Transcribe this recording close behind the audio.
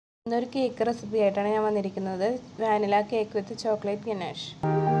ഇന്നൊരു cake recipe ആയിട്ടാണ് ഞാൻ വന്നിരിക്കുന്നത്. വാനില കേക്ക് വിത്ത് ചോക്ലേറ്റ് ഗനാഷ്.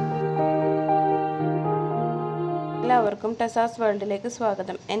 എല്ലാവർക്കും ടെസാസ് വേൾഡിലേക്ക്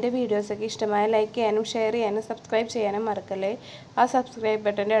സ്വാഗതം. എൻ്റെ വീഡിയോസൊക്കെ ഇഷ്ടമായ ലൈക്ക് ചെയ്യാനും ഷെയർ ചെയ്യാനും സബ്സ്ക്രൈബ് ചെയ്യാനും മറക്കല്ലേ. ആ സബ്സ്ക്രൈബ്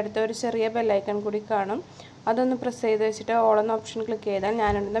ബട്ടൻ്റെ അടുത്ത് ഒരു ചെറിയ ബെല്ലൈക്കൺ കൂടി കാണും. അതൊന്ന് പ്രസ് ചെയ്ത് വെച്ചിട്ട് ഓൾ എന്ന ഓപ്ഷൻ ക്ലിക്ക് ചെയ്താൽ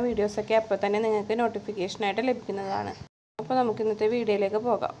ഞാനിടുന്ന വീഡിയോസൊക്കെ അപ്പോൾ തന്നെ നിങ്ങൾക്ക് നോട്ടിഫിക്കേഷനായിട്ട് ലഭിക്കുന്നതാണ്. അപ്പോൾ നമുക്ക് ഇന്നത്തെ വീഡിയോയിലേക്ക്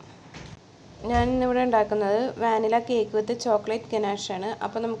പോകാം. ഞാൻ ഇന്നിവിടെ ഉണ്ടാക്കുന്നത് വാനില കേക്ക് വിത്ത് ചോക്ലേറ്റ് ഗനാഷാണ്.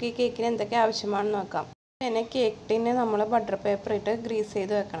 അപ്പോൾ നമുക്ക് ഈ കേക്കിന് എന്തൊക്കെ ആവശ്യമാണെന്ന് നോക്കാം. പിന്നെ കേക്ക് ടിന്ന് നമ്മൾ ബട്ടർ പേപ്പർ ഇട്ട് ഗ്രീസ്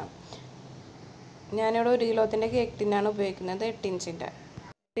ചെയ്ത് വെക്കണം. ഞാനിവിടെ 1 കിലോത്തിൻ്റെ കേക്ക് ടിന്നാണ് ഉപയോഗിക്കുന്നത്, 8 ഇഞ്ചിൻ്റെ.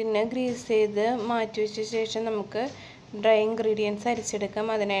 ടിന്ന് ഗ്രീസ് ചെയ്ത് മാറ്റി വെച്ച ശേഷം നമുക്ക് ഡ്രൈ ഇൻഗ്രീഡിയൻസ് അരിച്ചെടുക്കാം.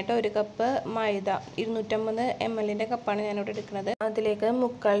 അതിനായിട്ട് 1 കപ്പ് മൈദ, 250 ml കപ്പാണ് ഞാനിവിടെ എടുക്കുന്നത്. അതിലേക്ക്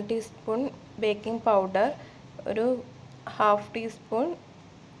 3/4 ടീസ്പൂൺ ബേക്കിംഗ് പൗഡർ, ഒരു 1/2 ടീസ്പൂൺ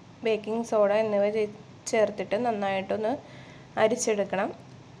ബേക്കിംഗ് സോഡ എന്നിവ ചേർത്തിട്ട് നന്നായിട്ടൊന്ന് അരിച്ചെടുക്കണം.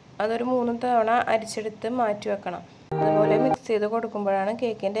 അതൊരു 3 തവണ അരിച്ചെടുത്ത് മാറ്റി വെക്കണം. അതുപോലെ മിക്സ് ചെയ്ത് കൊടുക്കുമ്പോഴാണ്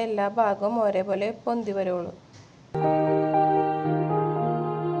കേക്കിൻ്റെ എല്ലാ ഭാഗവും ഒരേപോലെ പൊന്തി വരുള്ളൂ.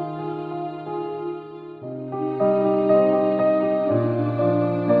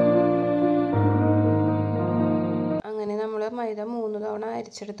 അങ്ങനെ നമ്മൾ മൈദ 3 തവണ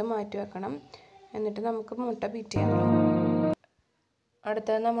അരിച്ചെടുത്ത് മാറ്റി വെക്കണം. എന്നിട്ട് നമുക്ക് മുട്ട ബീറ്റ് ചെയ്യണം.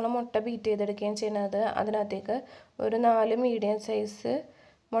 അടുത്തത് നമ്മൾ മുട്ട ബീറ്റ് ചെയ്തെടുക്കുകയും ചെയ്യുന്നത്. അതിനകത്തേക്ക് ഒരു 4 മീഡിയം സൈസ്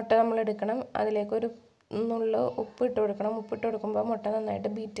മുട്ട നമ്മൾ എടുക്കണം. അതിലേക്ക് ഒരു നുള്ള് ഉപ്പ് ഇട്ട് കൊടുക്കണം. ഉപ്പിട്ട് കൊടുക്കുമ്പോൾ മുട്ട നന്നായിട്ട്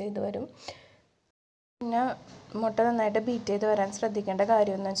ബീറ്റ് ചെയ്ത് വരും. പിന്നെ മുട്ട നന്നായിട്ട് ബീറ്റ് ചെയ്ത് വരാൻ ശ്രദ്ധിക്കേണ്ട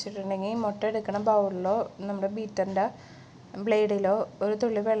കാര്യം എന്ന് വെച്ചിട്ടുണ്ടെങ്കിൽ, മുട്ട എടുക്കണ ബൗളിലോ നമ്മുടെ ബീറ്ററിൻ്റെ ബ്ലേഡിലോ ഒരു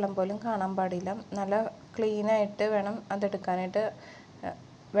തുള്ളി വെള്ളം പോലും കാണാൻ പാടില്ല. നല്ല ക്ലീനായിട്ട് വേണം അതെടുക്കാനായിട്ട്.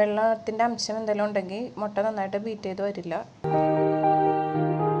 വെള്ളത്തിൻ്റെ അംശം എന്തെങ്കിലും ഉണ്ടെങ്കിൽ മുട്ട നന്നായിട്ട് ബീറ്റ് ചെയ്ത് വരില്ല.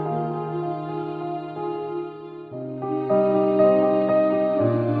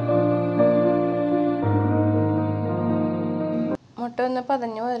 മുട്ട ഒന്ന്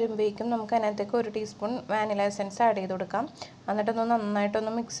പതഞ്ഞ് വരുമ്പോഴേക്കും നമുക്ക് അതിനകത്തേക്ക് 1 ടീസ്പൂൺ വാനില എസൻസ് ആഡ് ചെയ്ത് കൊടുക്കാം. എന്നിട്ടൊന്ന്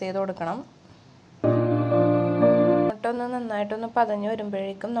നന്നായിട്ടൊന്ന് മിക്സ് ചെയ്ത് കൊടുക്കണം. മുട്ട ഒന്ന് നന്നായിട്ടൊന്ന് പതഞ്ഞ്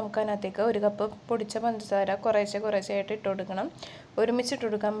വരുമ്പോഴേക്കും നമുക്ക് അതിനകത്തേക്ക് 1 കപ്പ് പൊടിച്ച പഞ്ചസാര കുറേശ്ശെ ആയിട്ട് ഇട്ട് കൊടുക്കണം. ഒരുമിച്ച് ഇട്ട്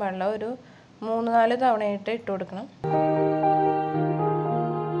കൊടുക്കാൻ പാടില്ല, ഒരു 3-4 തവണയായിട്ട് ഇട്ട് കൊടുക്കണം.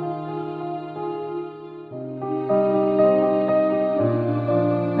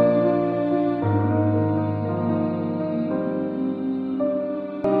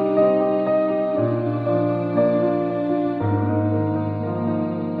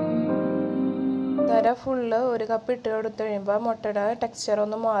 ഫുള്ള് 1 കപ്പ് ഇട്ട് കൊടുത്ത് കഴിയുമ്പോൾ മുട്ടയുടെ ടെക്സ്ചർ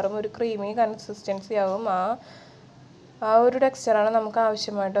ഒന്ന് മാറും. ഒരു ക്രീമി കൺസിസ്റ്റൻസി ആവും. ആ ഒരു ടെക്സ്ചറാണ് നമുക്ക്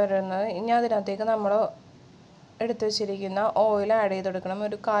ആവശ്യമായിട്ട് വരുന്നത്. ഇനി അതിനകത്തേക്ക് നമ്മൾ എടുത്തു വെച്ചിരിക്കുന്ന ഓയിൽ ആഡ് ചെയ്ത് കൊടുക്കണം.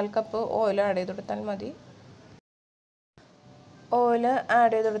 ഒരു 1/4 കപ്പ് ഓയിൽ ആഡ് ചെയ്ത് കൊടുത്താൽ മതി. ഓയിൽ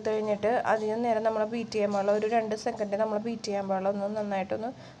ആഡ് ചെയ്ത് കൊടുത്തു കഴിഞ്ഞിട്ട് അധികം നേരം നമ്മൾ ബീറ്റ് ചെയ്യാൻ പാടില്ല. ഒരു 2 സെക്കൻഡ് നമ്മൾ ബീറ്റ് ചെയ്യാൻ പാടില്ല. ഒന്ന്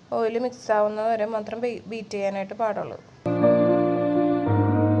നന്നായിട്ടൊന്ന് ഓയിൽ മിക്സ് ആവുന്നത് വരെ മാത്രം ബീറ്റ് ചെയ്യാനായിട്ട് പാടുള്ളൂ.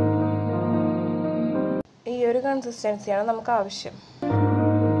 ഈ ഒരു കൺസിസ്റ്റൻസിയാണ് നമുക്ക് ആവശ്യം.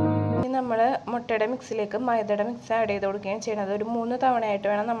 ഇനി നമ്മൾ മുട്ടയുടെ മിക്സിലേക്ക് മൈദയുടെ മിക്സ് ആഡ് ചെയ്ത് കൊടുക്കുകയും ചെയ്യണത്. ഒരു 3 തവണയായിട്ട്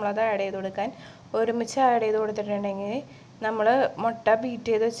വേണം നമ്മളത് ആഡ് ചെയ്ത് കൊടുക്കാൻ. ഒരുമിച്ച് ആഡ് ചെയ്ത് കൊടുത്തിട്ടുണ്ടെങ്കിൽ നമ്മൾ മുട്ട ബീറ്റ്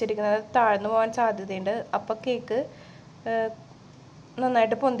ചെയ്ത് വെച്ചിരിക്കുന്നത് താഴ്ന്നു പോകാൻ സാധ്യതയുണ്ട്. അപ്പോൾ കേക്ക്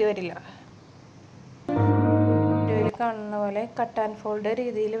നന്നായിട്ട് പൊന്തി വരില്ല. വീഡിയോയിൽ കാണുന്ന പോലെ കട്ട് ആൻഡ് ഫോൾഡ്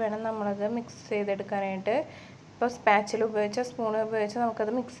രീതിയിൽ വേണം നമ്മളത് മിക്സ് ചെയ്തെടുക്കാനായിട്ട്. ഇപ്പോൾ സ്പാച്ചിൽ ഉപയോഗിച്ച് സ്പൂൺ ഉപയോഗിച്ച് നമുക്കത്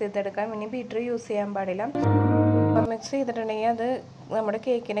മിക്സ് ചെയ്തെടുക്കാം. ഇനി ബീറ്റർ യൂസ് ചെയ്യാൻ പാടില്ല. മിക്സ് ചെയ്തിട്ടുണ്ടെങ്കിൽ അത് നമ്മുടെ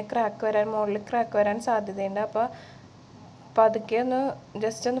കേക്കിന് മുകളിൽ ക്രാക്ക് വരാൻ സാധ്യതയുണ്ട്. അപ്പോൾ പതുക്കെ ഒന്ന്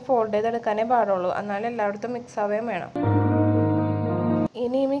ജസ്റ്റ് ഒന്ന് ഫോൾഡ് ചെയ്തെടുക്കാനേ പാടുള്ളൂ. എന്നാലും എല്ലായിടത്തും മിക്സ് ആവുകയും വേണം.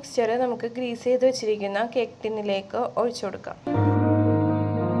 ഇനി ഈ മിക്സ്ചർ നമുക്ക് ഗ്രീസ് ചെയ്ത് വെച്ചിരിക്കുന്ന കേക്ക് ടിന്നിലേക്ക് ഒഴിച്ചു കൊടുക്കാം.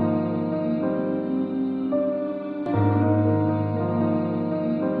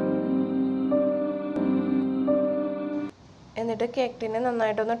 എന്നിട്ട് കേക്ക് ടിന്നെ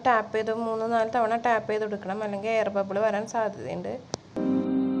നന്നായിട്ടൊന്ന് ടാപ്പ് ചെയ്ത് 3-4 തവണ ടാപ്പ് ചെയ്ത് കൊടുക്കണം. അല്ലെങ്കിൽ എയർ ബബിൾ വരാൻ സാധ്യതയുണ്ട്.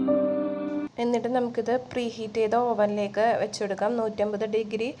 എന്നിട്ട് നമുക്കിത് പ്രീ ഹീറ്റ് ചെയ്ത ഓവനിലേക്ക് വെച്ചുകൊടുക്കാം. 150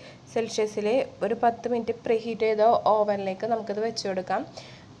 ഡിഗ്രി സെൽഷ്യസിൽ ഒരു 10 മിനിറ്റ് പ്രീ ഹീറ്റ് ചെയ്ത ഓവനിലേക്ക് നമുക്കിത് വെച്ച് കൊടുക്കാം.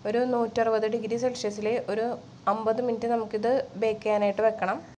 ഒരു 160 ഡിഗ്രി സെൽഷ്യസിൽ ഒരു 50 മിനിറ്റ് നമുക്കിത് ബേക്ക് ചെയ്യാനായിട്ട്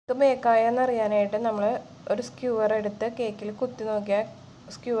വെക്കണം. ഇത് ബേക്കായെന്ന് അറിയാനായിട്ട് നമ്മൾ ഒരു സ്ക്യൂവർ എടുത്ത് കേക്കിൽ കുത്തി നോക്കിയാൽ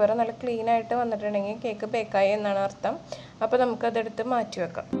സ്ക്യൂവർ നല്ല ക്ലീൻ ആയിട്ട് വന്നിട്ടുണ്ടെങ്കിൽ കേക്ക് ബേക്കായി എന്നാണ് അർത്ഥം. അപ്പോൾ നമുക്കതെടുത്ത് മാറ്റി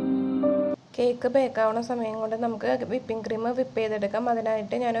വെക്കാം. കേക്ക് ബേക്കാവുന്ന സമയം കൊണ്ട് നമുക്ക് വിപ്പിംഗ് ക്രീം വിപ്പ് ചെയ്തെടുക്കാം.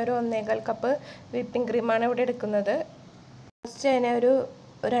 അതിനായിട്ട് ഞാനൊരു 1.25 കപ്പ് വിപ്പിംഗ് ക്രീമാണ് ഇവിടെ എടുക്കുന്നത്. ഫസ്റ്റ് അതിനെ ഒരു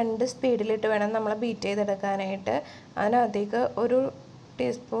 2 സ്പീഡിലിട്ട് വേണം നമ്മൾ ബീറ്റ് ചെയ്തെടുക്കാനായിട്ട്. അതിനകത്തേക്ക് 1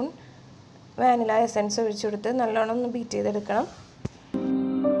 ടീസ്പൂൺ വാനില എസൻസ് ഒഴിച്ചു കൊടുത്ത് നല്ലോണം ഒന്ന് ബീറ്റ് ചെയ്തെടുക്കണം.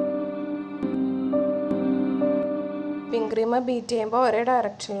 ക്രീം ബീറ്റ് ചെയ്യുമ്പോൾ ഒരേ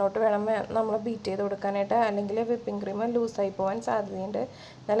ഡയറക്ഷനിലോട്ട് വേണം നമ്മൾ ബീറ്റ് ചെയ്ത് കൊടുക്കാനായിട്ട്, അല്ലെങ്കിൽ വിപ്പിംഗ് ക്രീം ലൂസായി പോകാൻ സാധ്യതയുണ്ട്.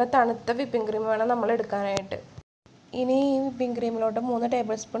 നല്ല തണുത്ത വിപ്പിംഗ് ക്രീം വേണം നമ്മൾ എടുക്കാനായിട്ട്. ഇനി ഈ വിപ്പിംഗ് ക്രീമിലോട്ട് 3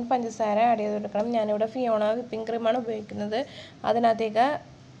 ടേബിൾ സ്പൂൺ പഞ്ചസാര ആഡ് ചെയ്ത് കൊടുക്കണം. ഞാനിവിടെ ഫിയോണ വിപ്പിംഗ് ക്രീമാണ് ഉപയോഗിക്കുന്നത്. അതിനകത്തേക്ക്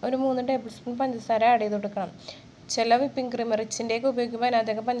ഒരു 3 ടേബിൾ സ്പൂൺ പഞ്ചസാര ആഡ് ചെയ്ത് കൊടുക്കണം. ചില വിപ്പിംഗ് ക്രീം റിച്ചിൻ്റെയൊക്കെ ഉപയോഗിക്കുമ്പോൾ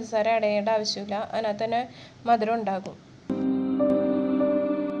അതിനകത്തേക്ക് പഞ്ചസാര ആഡ് ചെയ്യേണ്ട ആവശ്യമില്ല, അതിനകത്ത് തന്നെ മധുരം ഉണ്ടാകും.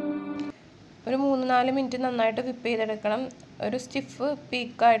 ഒരു 3-4 മിനിറ്റ് നന്നായിട്ട് വിപ്പ് ചെയ്തെടുക്കണം. ഒരു സ്റ്റിഫ്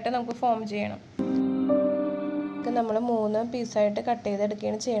പീക്കായിട്ട് നമുക്ക് ഫോം ചെയ്യണം. നമ്മൾ 3 പീസായിട്ട് കട്ട്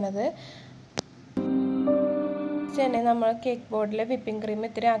ചെയ്തെടുക്കുകയാണ് ചെയ്യണത്. തന്നെ നമ്മൾ കേക്ക് ബോർഡിൽ വിപ്പിംഗ് ക്രീം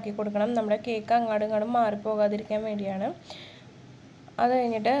ഇത്തിരി ആക്കി കൊടുക്കണം. നമ്മുടെ കേക്ക് അങ്ങോട്ടും ഇങ്ങോട്ടും മാറിപ്പോകാതിരിക്കാൻ വേണ്ടിയാണ്. അത്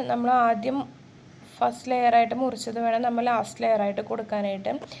കഴിഞ്ഞിട്ട് നമ്മൾ ആദ്യം ഫസ്റ്റ് ലെയറായിട്ട് മുറിച്ചത് വേണം നമ്മൾ ലാസ്റ്റ് ലെയറായിട്ട്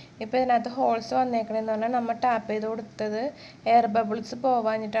കൊടുക്കാനായിട്ട്. ഇപ്പോൾ ഇതിനകത്ത് ഹോൾസ് വന്നേക്കണമെന്ന് പറഞ്ഞാൽ നമ്മൾ ടാപ്പ് ചെയ്ത് കൊടുത്തത് എയർ ബബിൾസ്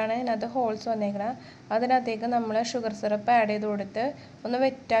പോവാഞ്ഞിട്ടാണ് ഇതിനകത്ത് ഹോൾസ് വന്നേക്കണത്. അതിനകത്തേക്ക് നമ്മൾ ഷുഗർ സിറപ്പ് ആഡ് ചെയ്ത് കൊടുത്ത് ഒന്ന്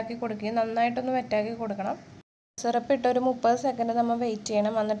വെറ്റാക്കി കൊടുക്കുകയും നന്നായിട്ടൊന്ന് വെറ്റാക്കി കൊടുക്കണം. സിറപ്പ് ഇട്ട് ഒരു 30 സെക്കൻഡ് നമ്മൾ വെയിറ്റ്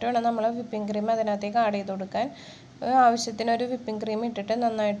ചെയ്യണം. എന്നിട്ട് വേണം നമ്മൾ വിപ്പിംഗ് ക്രീം അതിനകത്തേക്ക് ആഡ് ചെയ്ത് കൊടുക്കാൻ. ആവശ്യത്തിന് ഒരു വിപ്പിംഗ് ക്രീം ഇട്ടിട്ട്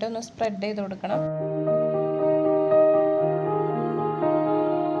നന്നായിട്ട് ഒന്ന് സ്പ്രെഡ് ചെയ്ത് കൊടുക്കണം.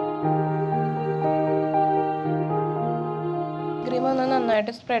 ക്രീം ഒന്ന്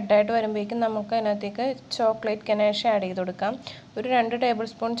നന്നായിട്ട് സ്പ്രെഡായിട്ട് വരുമ്പോഴേക്കും നമുക്ക് അതിനകത്തേക്ക് ചോക്ലേറ്റ് ഗനാഷ് ആഡ് ചെയ്ത് കൊടുക്കാം. ഒരു 2 table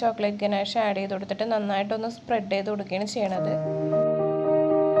spoon chocolate ganache add ചെയ്ത് കൊടുത്തിട്ട് നന്നായിട്ടൊന്ന് സ്പ്രെഡ് ചെയ്ത് കൊടുക്കുകയാണ് ചെയ്യണത്.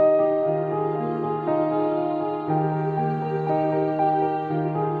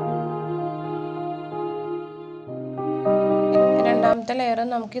 രണ്ടാമത്തെ ലെയർ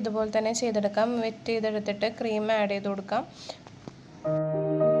നമുക്ക് ഇതുപോലെ തന്നെ ചെയ്തെടുക്കാം. വെറ്റ് ചെയ്തെടുത്തിട്ട് ക്രീം ആഡ് ചെയ്ത് കൊടുക്കാം.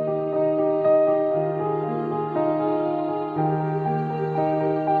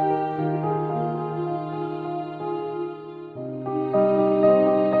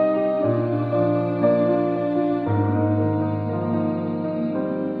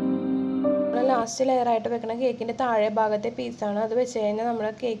 ലാസ്റ്റ് ലെയറായിട്ട് വെക്കുന്ന കേക്കിൻ്റെ താഴെ ഭാഗത്തെ പീസാണ്. അത് വെച്ച് കഴിഞ്ഞാൽ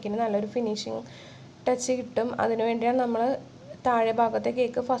നമ്മുടെ കേക്കിന് നല്ലൊരു ഫിനിഷിങ് ടച്ച് കിട്ടും. അതിനുവേണ്ടിയാണ് നമ്മൾ താഴെ ഭാഗത്തെ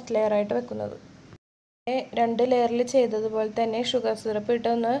കേക്ക് ഫസ്റ്റ് ലെയറായിട്ട് വെക്കുന്നത്. 2 ലെയറിൽ ചെയ്തതുപോലെ തന്നെ ഷുഗർ സിറപ്പ്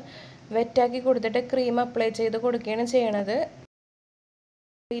ഇട്ടൊന്ന് വെറ്റാക്കി കൊടുത്തിട്ട് ക്രീം അപ്ലൈ ചെയ്ത് കൊടുക്കുകയാണ് ചെയ്യണത്.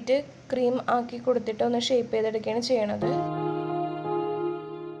 ക്രീം ആക്കി കൊടുത്തിട്ട് ഒന്ന് ഷേപ്പ് ചെയ്തെടുക്കുകയാണ് ചെയ്യണത്.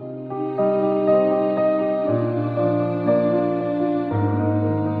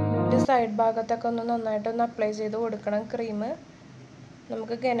 സൈഡ് ഭാഗത്തൊക്കെ ഒന്ന് നന്നായിട്ടൊന്ന് അപ്ലൈ ചെയ്ത് കൊടുക്കണം ക്രീം.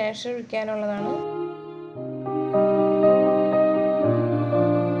 നമുക്ക് ഗനാഷ് ഒഴിക്കാനുള്ളതാണ്.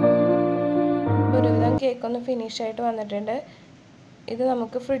 ഒരുവിധം കേക്ക് ഒന്ന് ഫിനിഷ് ആയിട്ട് വന്നിട്ടുണ്ട്. ഇത്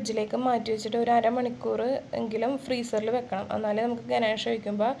നമുക്ക് ഫ്രിഡ്ജിലേക്ക് മാറ്റി വെച്ചിട്ട് ഒരു അരമണിക്കൂർ എങ്കിലും ഫ്രീസറിൽ വെക്കണം. എന്നാലേ നമുക്ക് ഗനാഷ്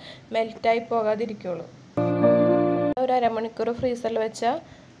ഒഴിക്കുമ്പോൾ മെൽറ്റായി പോകാതിരിക്കുള്ളൂ. ഒരു അരമണിക്കൂർ ഫ്രീസറിൽ വെച്ച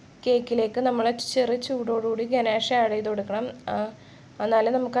കേക്കിലേക്ക് നമ്മൾ ചെറിയ ചൂടോടുകൂടി ഗനാഷ് ആഡ് ചെയ്ത് കൊടുക്കണം. എന്നാലേ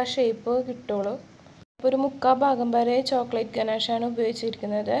നമുക്ക് ആ ഷേപ്പ് കിട്ടുള്ളൂ. ഇപ്പോൾ ഒരു 3/4 ഭാഗം വരെ ചോക്ലേറ്റ് ഗനാഷാണ്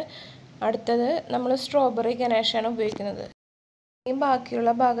ഉപയോഗിച്ചിരിക്കുന്നത്. അടുത്തത് നമ്മൾ സ്ട്രോബെറി ഗനാഷാണ് ഉപയോഗിക്കുന്നത്. ഈ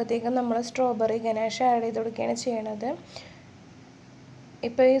ബാക്കിയുള്ള ഭാഗത്തേക്ക് നമ്മൾ സ്ട്രോബെറി ഗനാഷ് ആഡ് ചെയ്ത് കൊടുക്കുകയാണ് ചെയ്യണത്.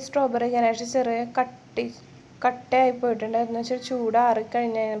 ഇപ്പോൾ ഈ സ്ട്രോബെറി ഗനാഷ് ചെറിയ കട്ടയായി പോയിട്ടുണ്ട്. എന്ന് വെച്ചാൽ ചൂടാറി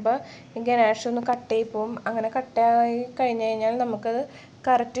കഴിഞ്ഞ് കഴിയുമ്പോൾ ഈ ഗനാഷ് ഒന്ന് കട്ടയായി പോകും. അങ്ങനെ കട്ടയായി കഴിഞ്ഞ് കഴിഞ്ഞാൽ നമുക്കത്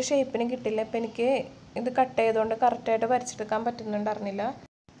കറക്റ്റ് ഷേപ്പിന് കിട്ടില്ല. ഇപ്പം എനിക്ക് ഇത് കട്ട് ചെയ്തുകൊണ്ട് കറക്റ്റായിട്ട് വരച്ചെടുക്കാൻ പറ്റുന്നുണ്ടായിരുന്നില്ല.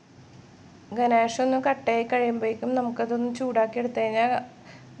 ഗനാഷ് ഒന്ന് കട്ടയായി കഴിയുമ്പോഴേക്കും നമുക്കതൊന്ന് ചൂടാക്കി എടുത്തു കഴിഞ്ഞാൽ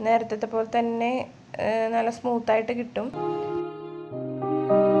നേരത്തെ പോലെ തന്നെ നല്ല സ്മൂത്തായിട്ട് കിട്ടും.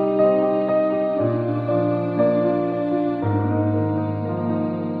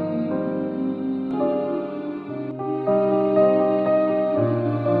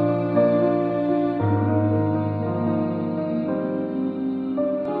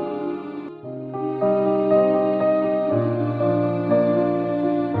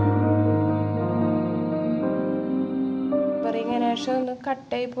 ഗനാഷ് ഒന്ന്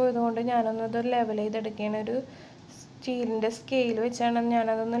കട്ടായി പോയതുകൊണ്ട് ഞാനൊന്നത് ലെവൽ ചെയ്തെടുക്കുകയാണ്. ഒരു സ്റ്റീലിൻ്റെ സ്കെയിൽ വെച്ചാണ്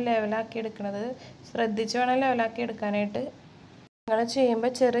ഞാനതൊന്ന് ലെവലാക്കി എടുക്കുന്നത്. ശ്രദ്ധിച്ച് വേണം ലെവലാക്കി എടുക്കാനായിട്ട്. അങ്ങനെ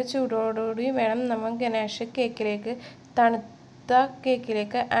ചെയ്യുമ്പോൾ ചെറിയ ചൂടോടുകൂടി വേണം നമ്മൾ ഗനാഷ് കേക്കിലേക്ക് തണുത്ത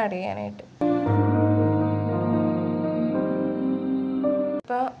കേക്കിലേക്ക് ആഡ് ചെയ്യാനായിട്ട്.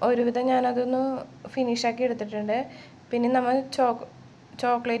 ഇപ്പോൾ ഒരുവിധം ഞാനതൊന്ന് ഫിനിഷാക്കി എടുത്തിട്ടുണ്ട്. പിന്നെ നമ്മൾ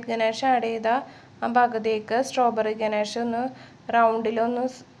ചോക്ലേറ്റ് ഗനാഷ് ആഡ് ചെയ്ത ആ ഭാഗത്തേക്ക് സ്ട്രോബെറി ഗനാഷ് ഒന്ന് റൗണ്ടിലൊന്ന്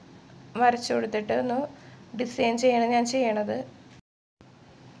വരച്ചു കൊടുത്തിട്ട് ഒന്ന് ഡിസൈൻ ചെയ്യണം ഞാൻ ചെയ്യണത്.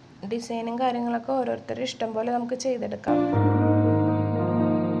 ഡിസൈനും കാര്യങ്ങളൊക്കെ ഓരോരുത്തരുടെ ഇഷ്ടം പോലെ നമുക്ക് ചെയ്തെടുക്കാം.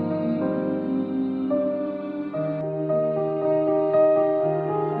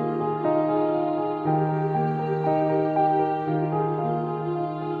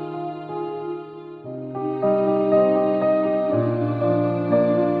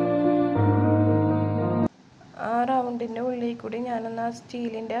 കൂടി ഞാനൊന്ന് ആ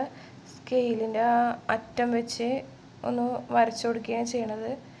സ്റ്റീലിൻ്റെ സ്കെയിലിൻ്റെ ആ അറ്റം വെച്ച് ഒന്ന് വരച്ചു കൊടുക്കുകയാണ്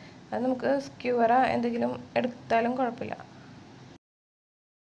ചെയ്യണത്. അത് നമുക്ക് സ്ക്യൂവറ എന്തെങ്കിലും എടുത്താലും കുഴപ്പമില്ല.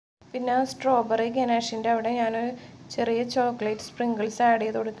 പിന്നെ സ്ട്രോബെറി ഗനാഷിൻ്റെ അവിടെ ഞാനൊരു ചെറിയ ചോക്ലേറ്റ് സ്പ്രിങ്കിൾസ് ആഡ്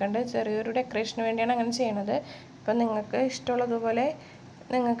ചെയ്ത് കൊടുക്കുന്നുണ്ട്. ചെറിയൊരു ഡെക്കറേഷന് വേണ്ടിയാണ് അങ്ങനെ ചെയ്യണത്. അപ്പം നിങ്ങൾക്ക് ഇഷ്ടമുള്ളതുപോലെ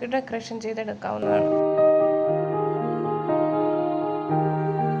നിങ്ങൾക്ക് ഡെക്കറേഷൻ ചെയ്തെടുക്കാവുന്നതാണ്.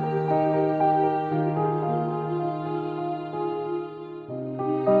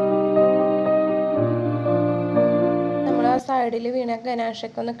 നമ്മൾ ആ സൈഡിൽ വീണ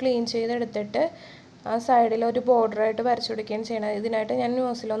ഗനാഷൊക്കെ ഒന്ന് ക്ലീൻ ചെയ്തെടുത്തിട്ട് ആ സൈഡിൽ ഒരു ബോർഡറായിട്ട് വരച്ചു കൊടുക്കുകയാണ് ചെയ്യണത്. ഇതിനായിട്ട് ഞാൻ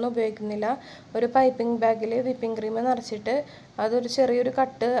ന്യൂസിലൊന്നും ഉപയോഗിക്കുന്നില്ല. ഒരു പൈപ്പിംഗ് ബാഗിൽ വിപ്പിംഗ് ക്രീം നിറച്ചിട്ട് അതൊരു ചെറിയൊരു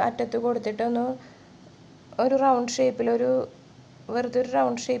കട്ട് അറ്റത്ത് കൊടുത്തിട്ട് ഒരു റൗണ്ട് ഷേപ്പിലൊരു വെറുതെ ഒരു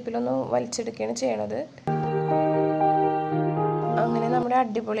റൗണ്ട് ഷേപ്പിലൊന്ന് വലിച്ചെടുക്കുകയാണ് ചെയ്യണത്. അങ്ങനെ നമ്മുടെ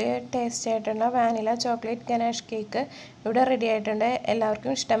അടിപൊളി ടേസ്റ്റ് ആയിട്ടുള്ള വാനില ചോക്ലേറ്റ് ഗനാഷ് കേക്ക് ഇവിടെ റെഡി ആയിട്ടുണ്ട്.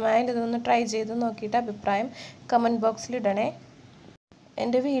 എല്ലാവർക്കും ഇഷ്ടമായാൽ ഇതൊന്ന് ട്രൈ ചെയ്ത് നോക്കിയിട്ട് അഭിപ്രായം കമൻറ്റ് ബോക്സിൽ ഇടണേ.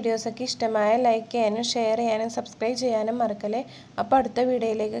 എൻ്റെ വീഡിയോസൊക്കെ ഇഷ്ടമായ ലൈക്ക് ചെയ്യാനും ഷെയർ ചെയ്യാനും സബ്സ്ക്രൈബ് ചെയ്യാനും മറക്കല്ലേ. അപ്പോൾ അടുത്ത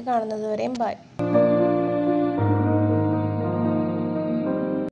വീഡിയോയിലേക്ക് കാണുന്നത് വരെയും ബൈ.